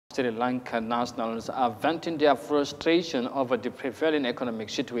Sri Lankan nationals are venting their frustration over the prevailing economic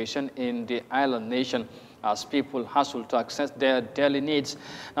situation in the island nation as people hustle to access their daily needs.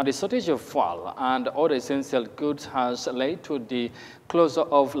 Now, the shortage of fuel and other essential goods has led to the closure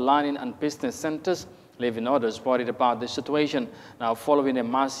of learning and business centers, leaving others worried about the situation. Now, following a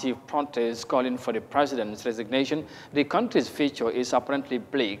massive protest calling for the president's resignation, the country's future is apparently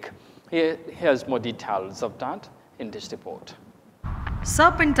bleak. Here's more details of that in this report.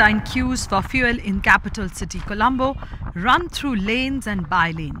 Serpentine queues for fuel in capital city Colombo run through lanes and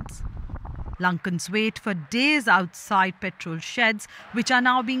by-lanes. Lankans wait for days outside petrol sheds, which are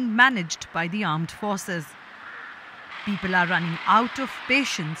now being managed by the armed forces. People are running out of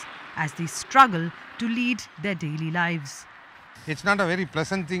patience as they struggle to lead their daily lives. It's not a very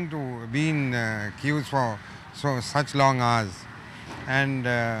pleasant thing to be in queues for such long hours.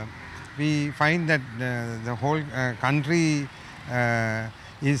 And we find that the whole country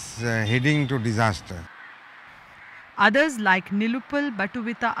is heading to disaster. Others like Nilupal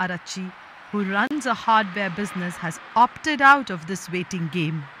Batuvita Arachi, who runs a hardware business, has opted out of this waiting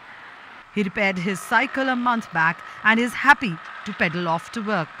game. He repaired his cycle a month back and is happy to pedal off to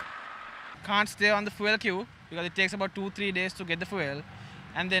work. Can't stay on the fuel queue because it takes about 2-3 days to get the fuel,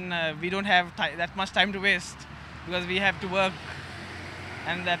 and then we don't have that much time to waste because we have to work,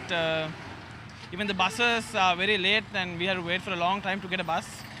 and that even the buses are very late and we have to wait for a long time to get a bus.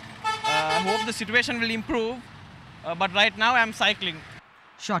 I hope the situation will improve, but right now I'm cycling.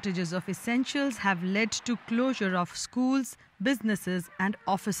 Shortages of essentials have led to closure of schools, businesses and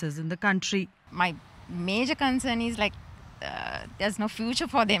offices in the country. My major concern is there's no future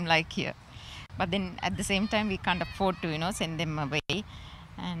for them like here. But then at the same time we can't afford to send them away,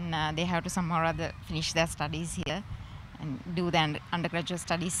 and they have to somehow or other finish their studies here and do their undergraduate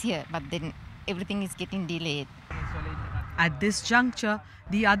studies here. But then everything is getting delayed. At this juncture,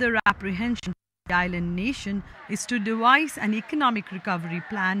 the other apprehension of the island nation is to devise an economic recovery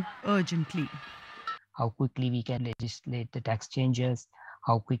plan urgently. How quickly we can legislate the tax changes,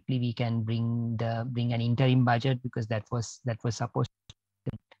 how quickly we can bring an interim budget, because that was supposed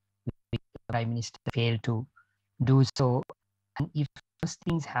to, the Prime Minister failed to do so. And if those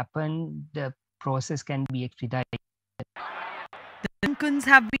things happen, the process can be expedited. The Lankans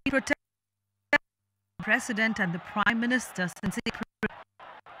have been protected by the President and the Prime Minister since April.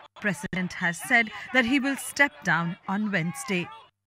 The President has said that he will step down on Wednesday.